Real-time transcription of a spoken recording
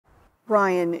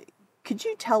Ryan, could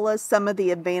you tell us some of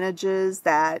the advantages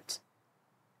that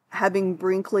having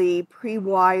Brinkley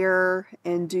pre-wire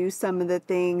and do some of the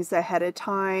things ahead of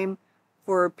time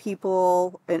for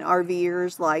people and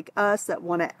RVers like us that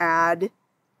want to add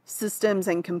systems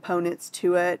and components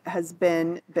to it has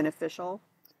been beneficial?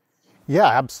 Yeah,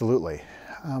 absolutely.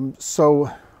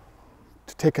 So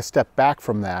to take a step back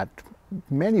from that,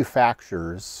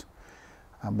 manufacturers,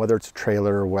 whether it's a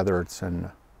trailer or whether it's an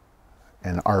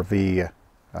RV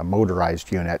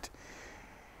motorized unit,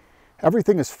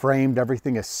 everything is framed,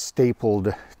 everything is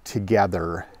stapled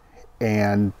together,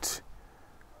 and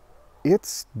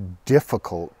it's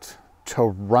difficult to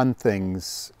run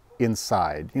things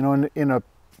inside. You know, in a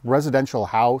residential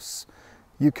house,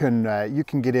 you can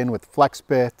get in with flex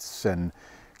bits and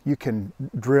you can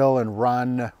drill and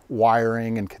run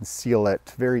wiring and conceal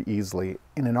it very easily.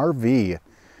 In an RV,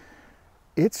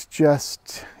 it's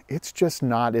just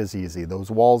not as easy. Those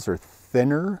walls are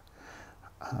thinner.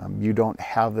 You don't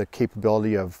have the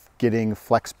capability of getting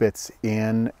flex bits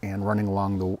in and running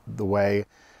along the way.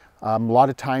 A lot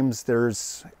of times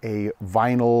there's a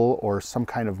vinyl or some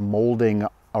kind of molding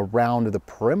around the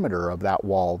perimeter of that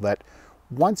wall that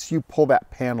once you pull that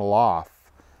panel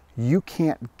off, you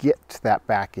can't get that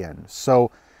back in. So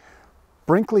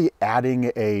Brinkley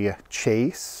adding a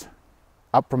chase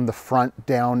up from the front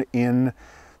down in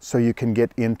so you can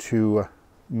get into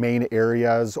main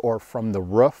areas, or from the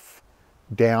roof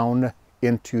down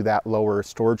into that lower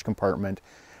storage compartment,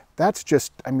 that's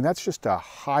just a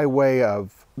highway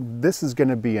of, this is going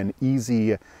to be an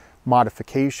easy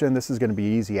modification, this is going to be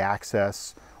easy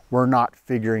access. We're not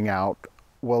figuring out,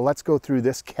 well, let's go through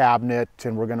this cabinet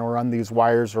and we're going to run these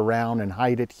wires around and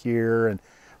hide it here and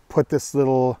put this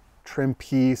little trim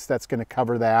piece that's going to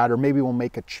cover that, or maybe we'll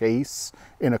make a chase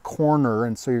in a corner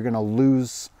and so you're going to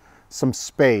lose some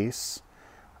space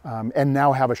and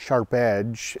now have a sharp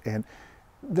edge. And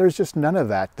there's just none of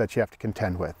that you have to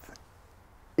contend with.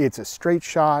 It's a straight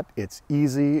shot, it's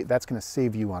easy, that's going to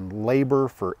save you on labor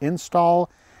for install,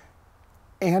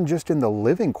 and just in the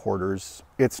living quarters,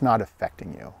 it's not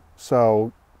affecting you.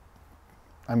 So,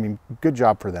 I mean, good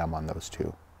job for them on those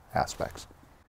two aspects.